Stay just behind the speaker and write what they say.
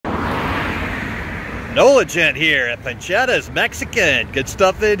Nola here at Panchita's Mexican. Good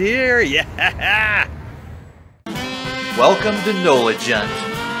stuff in here, yeah! Welcome to Nola.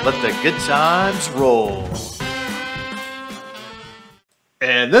 Let the good times roll.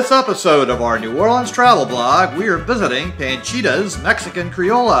 In this episode of our New Orleans travel blog, we are visiting Panchita's Mexican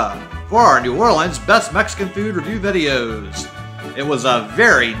Criolla for our New Orleans Best Mexican Food Review videos. It was a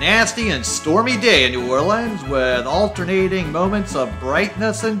very nasty and stormy day in New Orleans with alternating moments of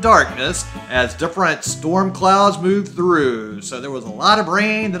brightness and darkness as different storm clouds moved through. So there was a lot of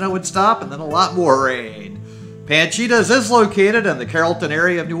rain, then it would stop, and then a lot more rain. Panchita's is located in the Carrollton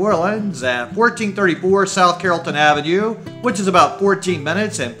area of New Orleans at 1434 South Carrollton Avenue, which is about 14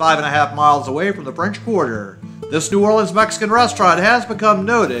 minutes and 5.5 miles away from the French Quarter. This New Orleans Mexican restaurant has become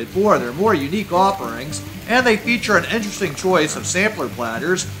noted for their more unique offerings, and they feature an interesting choice of sampler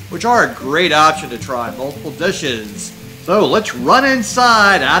platters, which are a great option to try multiple dishes. So let's run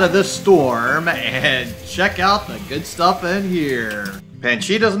inside out of this storm and check out the good stuff in here.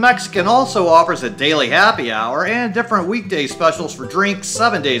 Panchita's Mexican also offers a daily happy hour and different weekday specials for drinks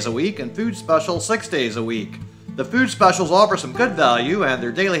 7 days a week and food specials 6 days a week. The food specials offer some good value and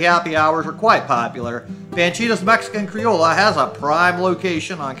their daily happy hours are quite popular. Panchita's Mexican Criolla has a prime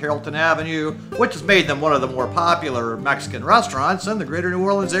location on Carrollton Avenue, which has made them one of the more popular Mexican restaurants in the greater New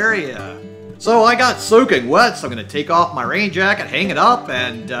Orleans area. So I got soaking wet, so I'm going to take off my rain jacket, hang it up,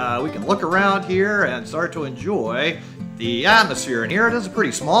 and we can look around here and start to enjoy the atmosphere in here. It is a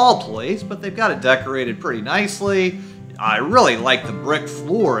pretty small place, but they've got it decorated pretty nicely. I really like the brick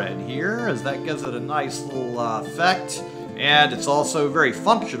floor in here, as that gives it a nice little effect. And it's also very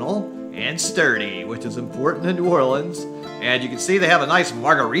functional and sturdy, which is important in New Orleans. And you can see they have a nice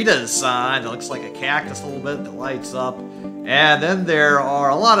margaritas sign that looks like a cactus a little bit that lights up. And then there are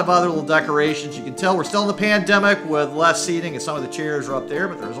a lot of other little decorations. You can tell we're still in the pandemic with less seating and some of the chairs are up there,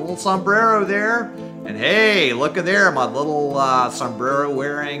 but there's a little sombrero there. And hey, look at there, my little sombrero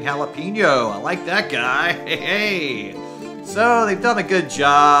wearing jalapeno. I like that guy. Hey. So they've done a good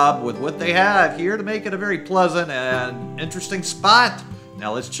job with what they have here to make it a very pleasant and interesting spot.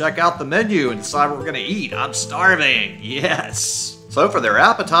 Now let's check out the menu and decide what we're going to eat. I'm starving. Yes. So for their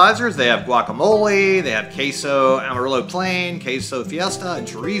appetizers, they have guacamole, they have queso amarillo plain, queso fiesta, and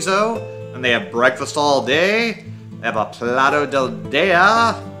chorizo. And they have breakfast all day. They have a plato del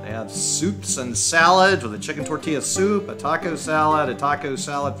día. They have soups and salads with a chicken tortilla soup, a taco salad,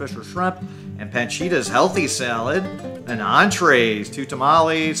 fish or shrimp, and Panchita's healthy salad. And entrees, 2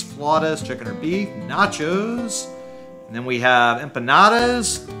 tamales, flautas, chicken or beef, nachos. And then we have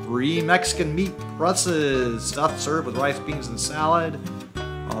empanadas, 3 Mexican meat presses, stuffed served with rice, beans, and salad.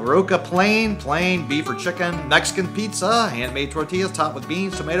 Roca plain beef or chicken, Mexican pizza, handmade tortillas topped with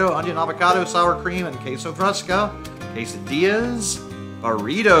beans, tomato, onion, avocado, sour cream, and queso fresco. Quesadillas,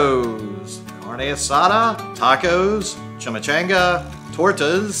 burritos, carne asada, tacos, chimichanga,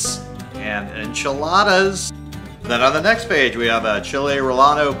 tortas, and enchiladas. Then on the next page we have a chile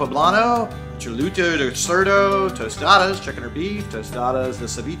rolano poblano, chaluto de cerdo, tostadas, chicken or beef, tostadas de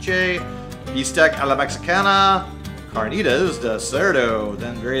ceviche, bistec a la mexicana, carnitas de cerdo,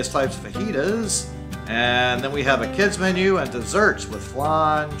 then various types of fajitas. And then we have a kids menu and desserts with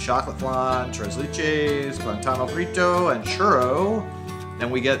flan, chocolate flan, tres leches, plantano frito, and churro. Then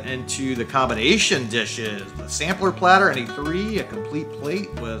we get into the combination dishes. The sampler platter, any 3, a complete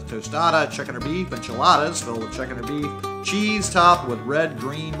plate with tostada, chicken or beef, enchiladas filled with chicken or beef, cheese topped with red,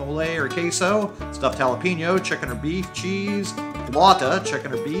 green, mole or queso, stuffed jalapeno, chicken or beef, cheese, flauta,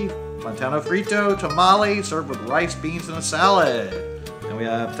 chicken or beef, plantano frito, tamale served with rice, beans, and a salad. Then we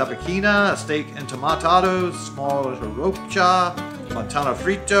have tapaquina, a steak entomatados, small rocha, plantano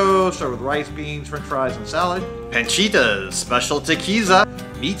frito served with rice, beans, french fries, and salad. Panchita's special tequiza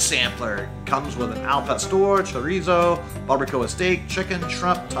meat sampler comes with an al pastor, chorizo, barbacoa steak, chicken,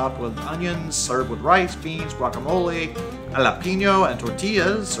 shrimp topped with onions, served with rice, beans, guacamole, jalapeno, and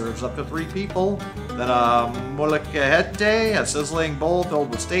tortillas. Serves up to 3 people. Then a molcajete, a sizzling bowl filled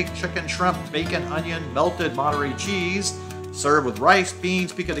with steak, chicken, shrimp, bacon, onion, melted Monterey cheese. Served with rice,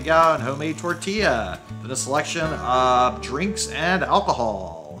 beans, pico de gallo, and homemade tortilla. Then a selection of drinks and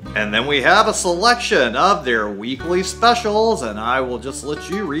alcohol. And then we have a selection of their weekly specials, and I will just let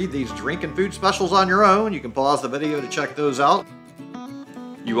you read these drink and food specials on your own. You can pause the video to check those out.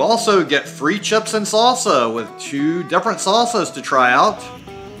 You also get free chips and salsa with 2 different salsas to try out.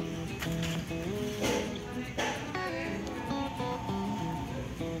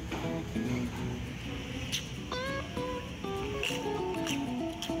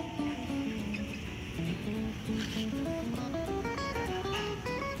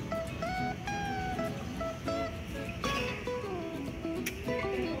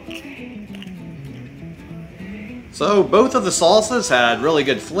 So both of the salsas had really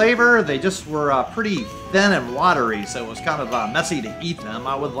good flavor. They just were pretty thin and watery, so it was kind of messy to eat them.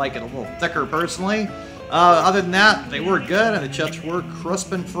 I would like it a little thicker personally. Other than that, they were good and the chips were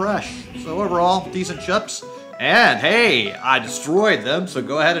crisp and fresh. So overall, decent chips. And hey, I destroyed them, so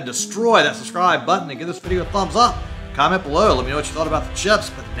go ahead and destroy that subscribe button and give this video a thumbs up. Comment below, let me know what you thought about the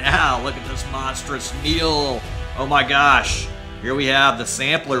chips. But now, look at this monstrous meal. Oh my gosh. Here we have the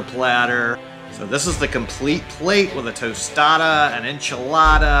sampler platter. So this is the complete plate with a tostada, an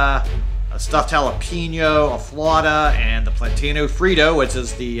enchilada, a stuffed jalapeno, a flauta, and the plantain frito, which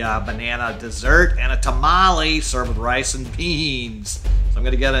is the banana dessert, and a tamale served with rice and beans. So I'm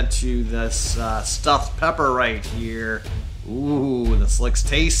going to get into this stuffed pepper right here. Ooh, this looks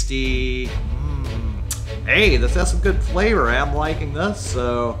tasty. Hey, this has some good flavor. I'm liking this.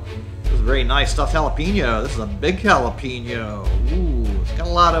 So this is a very nice stuffed jalapeno. This is a big jalapeno. Ooh, it's got a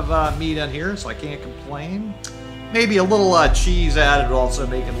lot of meat in here, so I can't complain. Maybe a little cheese added would also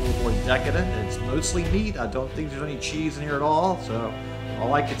make it a little more decadent. It's mostly meat. I don't think there's any cheese in here at all. So I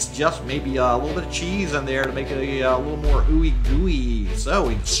like it's just maybe a little bit of cheese in there to make it a little more ooey gooey. So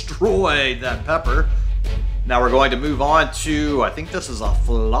we destroyed that pepper. Now we're going to move on to, I think this is a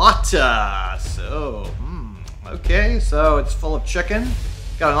flauta. So, okay, so it's full of chicken.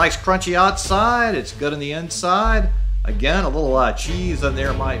 Got a nice crunchy outside. It's good on the inside. Again, a little cheese in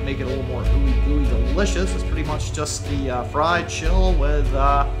there might make it a little more ooey gooey delicious. It's pretty much just the fried chill with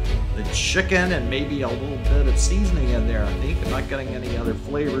the chicken and maybe a little bit of seasoning in there, I think. I'm not getting any other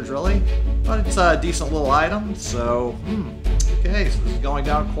flavors really, but it's a decent little item. So, okay, so this is going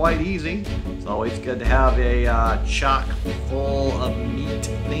down quite easy. It's always good to have a chock full of meat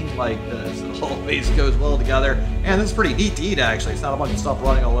thing like this. It always goes well together. And this is pretty neat to eat, actually. It's not a bunch of stuff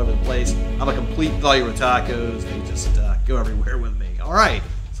running all over the place. I'm a complete failure with tacos. They just go everywhere with me. All right,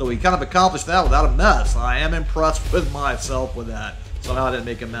 so we kind of accomplished that without a mess. I am impressed with myself with that. Somehow I didn't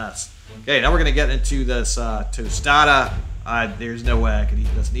make a mess. Okay, now we're going to get into this tostada. There's no way I could eat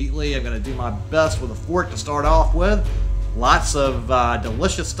this neatly. I'm going to do my best with a fork to start off with. Lots of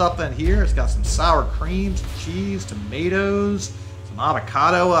delicious stuff in here. It's got some sour cream, some cheese, tomatoes, some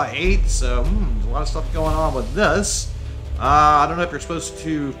avocado I ate. So there's a lot of stuff going on with this. I don't know if you're supposed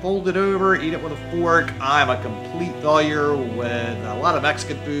to fold it over, eat it with a fork. I'm a complete failure with a lot of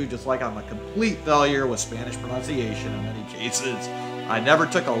Mexican food, just like I'm a complete failure with Spanish pronunciation in many cases. I never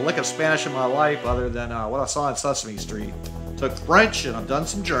took a lick of Spanish in my life other than what I saw on Sesame Street. Took French and I've done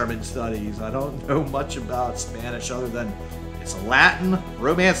some German studies. I don't know much about Spanish other than it's a Latin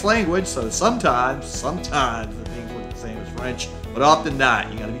Romance language, so sometimes the things look the same as French, but often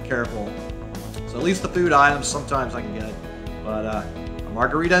not. You gotta be careful. So at least the food items sometimes I can get. But a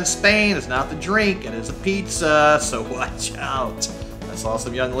margarita in Spain is not the drink, it is a pizza, so watch out. I saw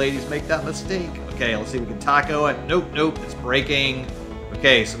some young ladies make that mistake. Okay, let's see if we can taco it. Nope, it's breaking.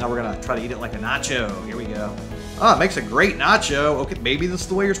 Okay, so now we're gonna try to eat it like a nacho. Here we go. Oh, it makes a great nacho. Okay, maybe this is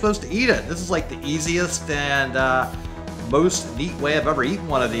the way you're supposed to eat it. This is like the easiest and most neat way I've ever eaten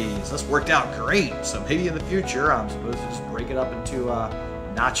one of these. This worked out great. So maybe in the future, I'm supposed to just break it up into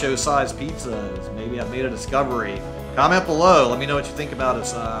nacho-sized pizzas. Maybe I've made a discovery. Comment below. Let me know what you think about it.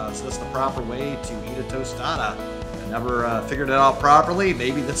 Is this the proper way to eat a tostada? I never figured it out properly.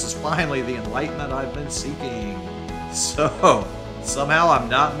 Maybe this is finally the enlightenment I've been seeking. So, somehow I'm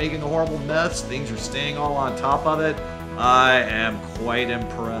not making a horrible mess. Things are staying all on top of it. I am quite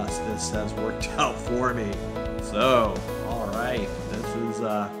impressed. This has worked out for me. So, alright. This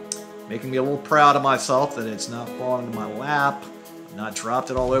is making me a little proud of myself that it's not falling into my lap. Not dropped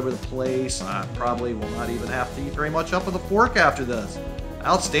it all over the place. I probably will not even have to eat very much up with a fork after this.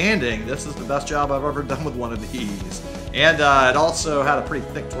 Outstanding. This is the best job I've ever done with one of these. And it also had a pretty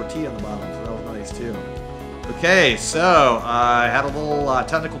thick tortilla on the bottom, so that was nice too. Okay, so I had a little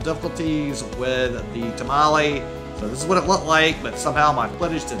technical difficulties with the tamale. So this is what it looked like, but somehow my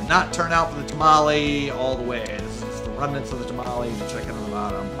footage did not turn out for the tamale all the way. This is the remnants of the tamale and the chicken on the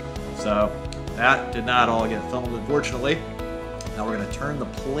bottom. So that did not all get filmed, unfortunately. Now we're going to turn the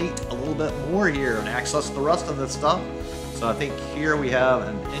plate a little bit more here and access the rest of this stuff. So I think here we have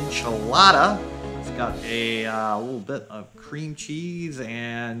an enchilada. It's got a little bit of cream cheese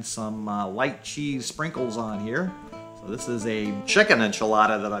and some light cheese sprinkles on here. So this is a chicken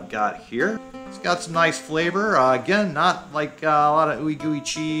enchilada that I've got here. It's got some nice flavor. Again, not like a lot of ooey gooey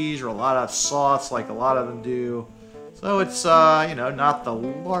cheese or a lot of sauce like a lot of them do. So it's, you know, not the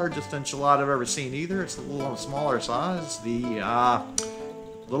largest enchilada I've ever seen either. It's a little on the smaller size. The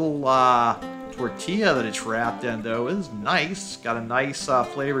little tortilla that it's wrapped in, though, is nice. Got a nice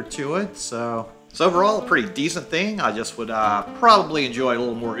flavor to it. So So overall, a pretty decent thing. I just would probably enjoy a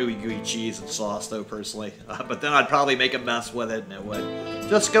little more ooey gooey cheese and sauce, though, personally. But then I'd probably make a mess with it, and it would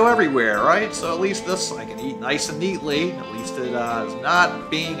just go everywhere, right? So at least this I can eat nice and neatly. At least it is not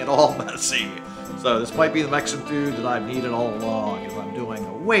being at all messy. So this might be the Mexican food that I've needed all along, because I'm doing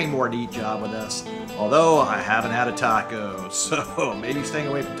a way more neat job with this. Although I haven't had a taco, so maybe staying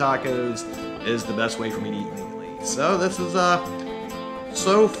away from tacos is the best way for me to eat neatly. So this is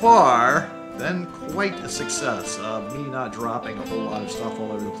so far been quite a success of me not dropping a whole lot of stuff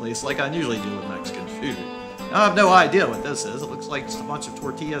all over the place like I usually do with Mexican food. Now, I have no idea what this is. It looks like just a bunch of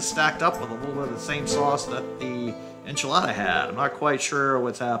tortillas stacked up with a little bit of the same sauce that the enchilada had. I'm not quite sure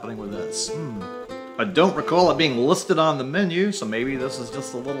what's happening with this. I don't recall it being listed on the menu, so maybe this is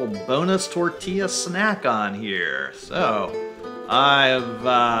just a little bonus tortilla snack on here. So,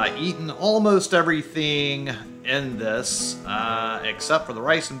 I've eaten almost everything in this, except for the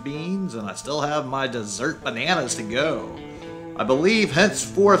rice and beans, and I still have my dessert bananas to go. I believe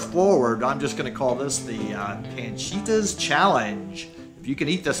henceforth forward, I'm just going to call this the Panchita's Challenge. If you can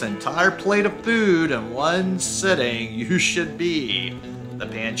eat this entire plate of food in one sitting, you should be the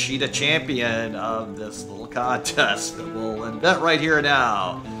Panchita champion of this little contest that we'll invent right here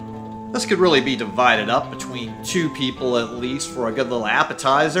now. This could really be divided up between 2 people at least for a good little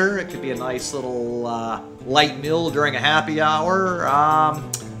appetizer. It could be a nice little light meal during a happy hour.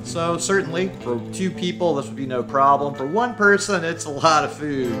 So certainly for 2 people this would be no problem. For 1 person it's a lot of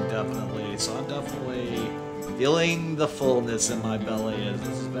food, definitely. So I'm definitely feeling the fullness in my belly, as this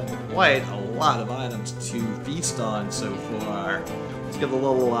has been quite a lot of items to feast on so far. Let's give the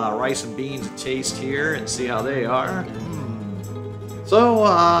little rice and beans a taste here and see how they are. So,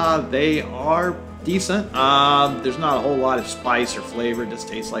 they are decent. There's not a whole lot of spice or flavor. It just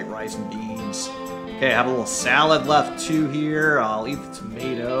tastes like rice and beans. Okay, I have a little salad left too here. I'll eat the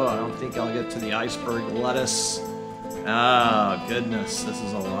tomato. I don't think I'll get to the iceberg lettuce. Oh, goodness. This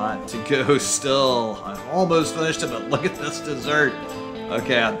is a lot to go still. I've almost finished it, but look at this dessert.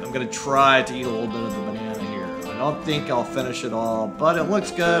 Okay, I'm going to try to eat a little bit of the banana here. I don't think I'll finish it all, but it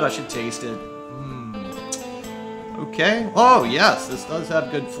looks good. I should taste it. Okay. Oh, yes, this does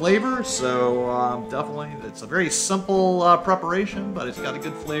have good flavor, so definitely, it's a very simple preparation, but it's got a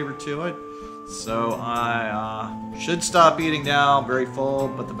good flavor to it. So I should stop eating now. I'm very full,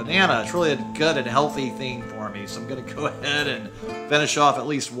 but the banana is really a good and healthy thing for me, so I'm going to go ahead and finish off at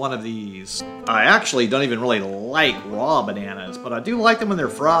least one of these. I actually don't even really like raw bananas, but I do like them when they're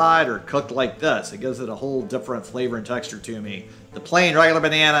fried or cooked like this. It gives it a whole different flavor and texture to me. The plain regular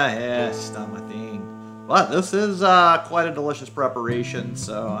banana, it's not my thing. But this is quite a delicious preparation,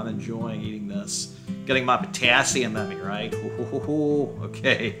 so I'm enjoying eating this. Getting my potassium in me, right?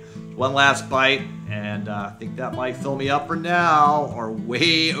 Okay, one last bite, and I think that might fill me up for now, or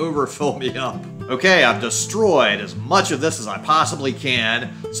way over fill me up. Okay, I've destroyed as much of this as I possibly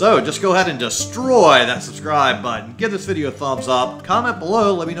can, so just go ahead and destroy that subscribe button. Give this video a thumbs up, comment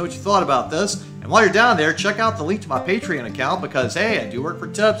below, let me know what you thought about this. And while you're down there, check out the link to my Patreon account because, hey, I do work for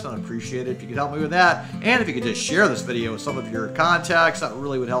tips and I'd appreciate it if you could help me with that. And if you could just share this video with some of your contacts, that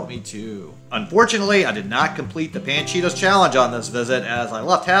really would help me too. Unfortunately, I did not complete the Panchita's Challenge on this visit as I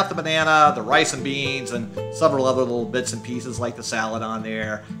left half the banana, the rice and beans, and several other little bits and pieces like the salad on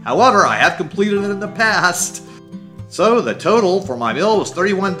there. However, I have completed it in the past. So the total for my meal was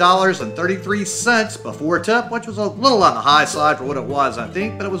 $31.33 before tip, which was a little on the high side for what it was, I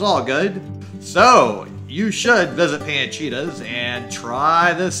think, but it was all good. So, you should visit Panchita's and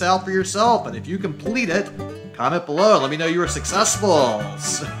try this out for yourself. And if you complete it, comment below and let me know you were successful.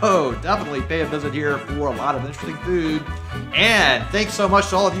 So, definitely pay a visit here for a lot of interesting food. And thanks so much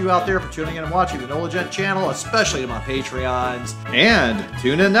to all of you out there for tuning in and watching the NOLA channel, especially to my Patreons. And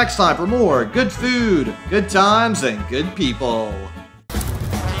tune in next time for more good food, good times, and good people.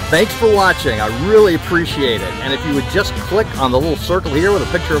 Thanks for watching. I really appreciate it. And if you would just click on the little circle here with a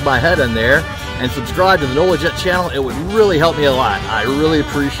picture of my head in there and subscribe to the NOLA channel, it would really help me a lot. I really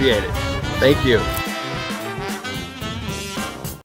appreciate it. Thank you.